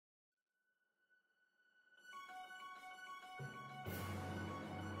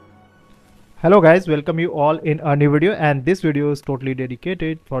Hello guys, welcome you all in a new video, and this video is totally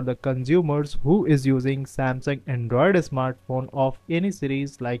dedicated for the consumers who is using Samsung Android smartphone of any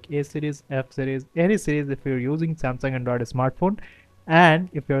series like A series, F series, any series. If you're using Samsung Android smartphone and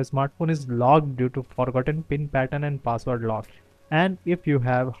if your smartphone is locked due to forgotten pin pattern and password lock, and if you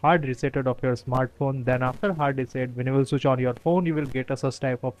have hard resetted of your smartphone, then after hard reset, when you will switch on your phone, you will get a such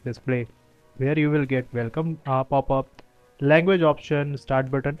type of display where you will get welcome pop-up, language option, start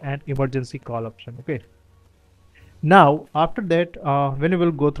button, and emergency call option. Okay, now after that, when you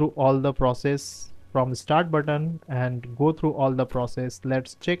will go through all the process from start button and go through all the process,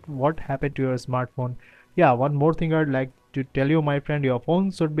 let's check what happened to your smartphone. Yeah, one more thing I'd like to tell you, my friend, your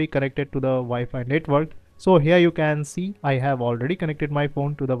phone should be connected to the Wi-Fi network. So here you can see I have already connected my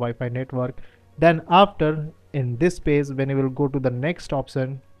phone to the Wi-Fi network. Then after, in this page, when you will go to the next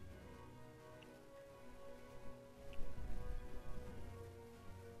option,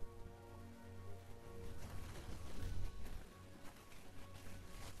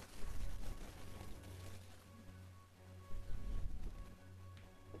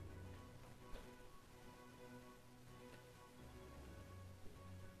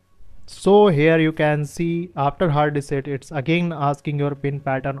 so here you can see after hard reset, it's again asking your pin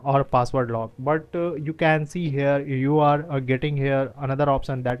pattern or password lock. But you can see here you are getting here another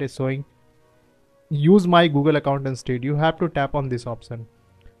option that is showing use my Google account instead. You have to tap on this option.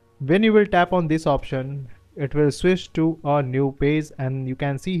 When you will tap on this option, it will switch to a new page, and you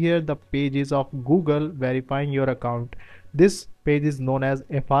can see here the pages of Google verifying your account. This page is known as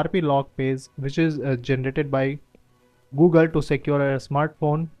FRP lock page, which is generated by Google to secure a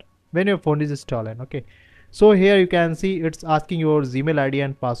smartphone when your phone is stolen. Okay, so here you can see it's asking your Gmail ID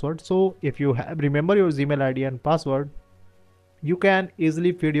and password. So if you have remember your Gmail ID and password, you can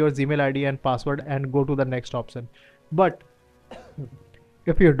easily feed your Gmail ID and password and go to the next option. But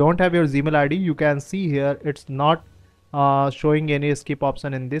if you don't have your Gmail ID, you can see here it's not showing any escape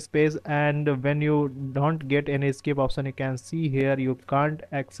option in this page, and when you don't get any escape option, you can see here you can't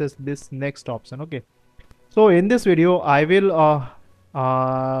access this next option. Okay, so in this video I will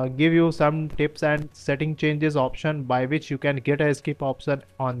give you some tips and setting changes option by which you can get a skip option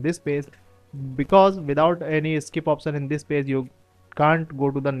on this page, because without any skip option in this page you can't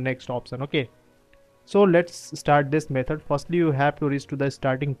go to the next option. Okay, so let's start this method. Firstly, you have to reach to the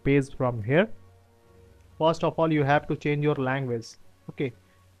starting page from here. First of all, you have to change your language. Okay,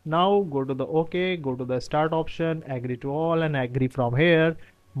 now go to the OK, go to the start option, agree to all, and agree from here,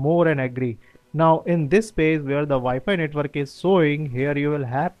 more, and agree. Now in this page where the Wi-Fi network is showing, here you will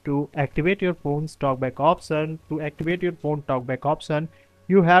have to activate your phone's talkback option. To activate your phone talkback option,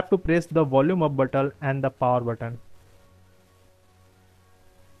 you have to press the volume up button and the power button.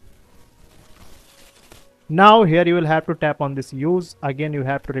 Now here you will have to tap on this use. Again you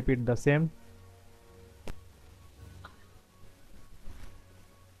have to repeat the same.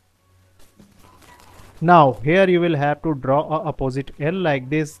 Now here you will have to draw a opposite L like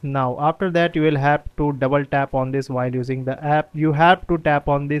this. Now after that you will have to double tap on this while using the app. You have to tap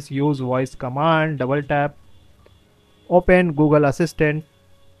on this use voice command, double tap, open Google Assistant,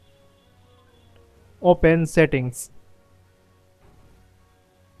 open settings.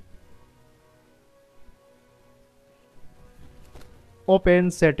 Open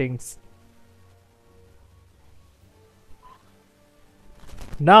settings.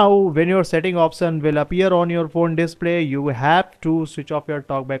 Now when your setting option will appear on your phone display, you have to switch off your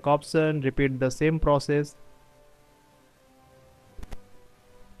talkback option, repeat the same process.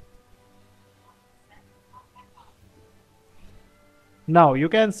 Now you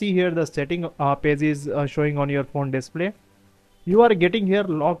can see here the setting page is showing on your phone display. You are getting here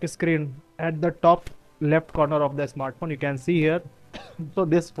lock screen at the top left corner of the smartphone. You can see here so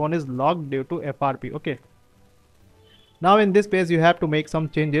this phone is locked due to FRP. Okay, now in this page you have to make some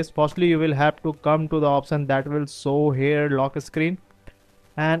changes. Firstly, you will have to come to the option that will show here lock screen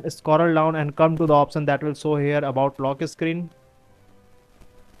and scroll down and come to the option that will show here about lock screen.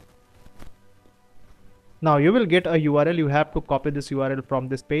 Now you will get a URL. You have to copy this URL from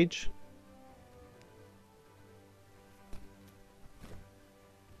this page.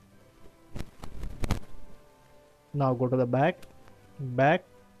 Now go to the back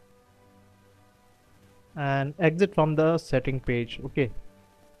and exit from the setting page. Okay,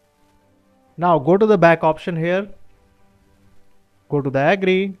 now go to the back option here, go to the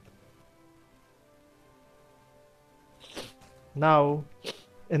agree. Now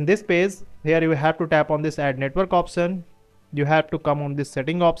in this page here you have to tap on this add network option. You have to come on this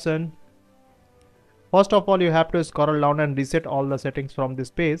setting option. First of all, you have to scroll down and reset all the settings from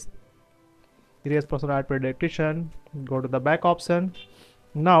this page. Erase personal IP detection, go to the back option,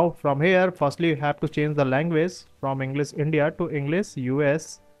 Now from here, firstly you have to change the language from English India to English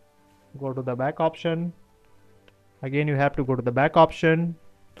US. Go to the back option. Again you have to go to the back option.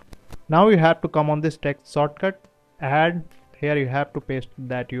 Now you have to come on this text shortcut, add. Here you have to paste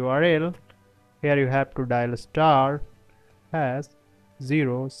that URL. Here you have to dial star hash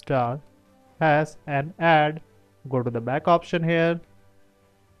 0 star hash and add. Go to the back option here.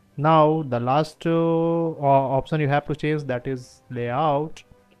 Now the last option you have to change, that is layout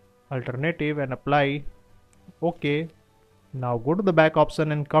alternative, and apply. Okay. Now go to the back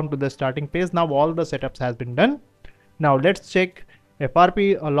option and come to the starting page. Now all the setups has been done. Now let's check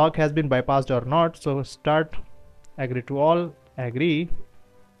FRP log has been bypassed or not. So start, agree to all, agree,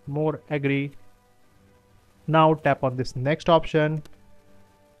 more, agree. Now tap on this next option.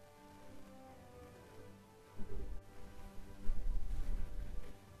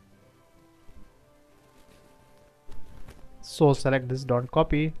 So select this, don't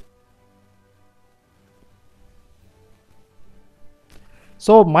copy.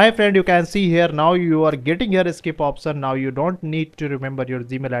 So my friend, you can see here now you are getting your skip option. Now you don't need to remember your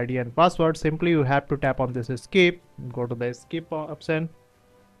Gmail ID and password. Simply you have to tap on this skip, go to the skip option,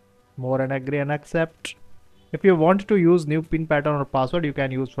 more, and agree and accept. If you want to use new pin pattern or password, you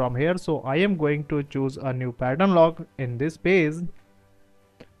can use from here. So I am going to choose a new pattern log in this page.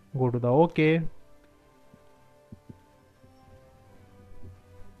 Go to the OK.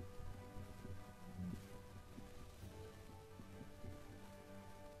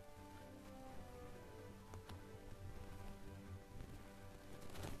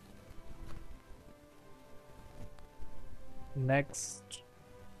 Next,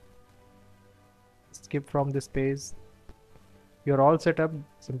 skip from this page. You're all set up.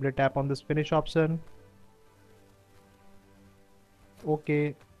 Simply tap on this finish option.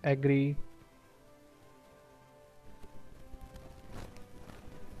 OK, agree.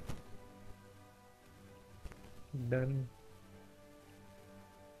 Done.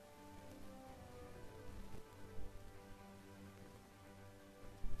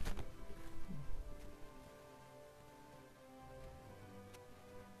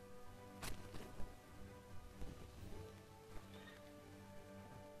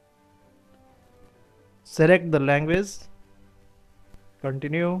 Select the language,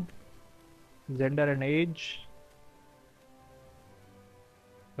 continue, gender and age,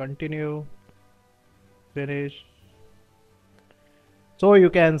 continue, finish. So you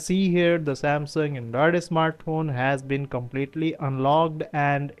can see here the Samsung Android smartphone has been completely unlocked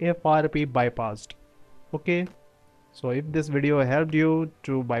and FRP bypassed. Okay. So if this video helped you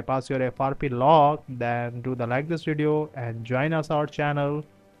to bypass your FRP lock, then do the like this video and join us our channel.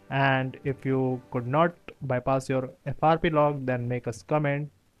 And if you could not bypass your FRP lock, then make us comment.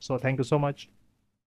 So thank you so much.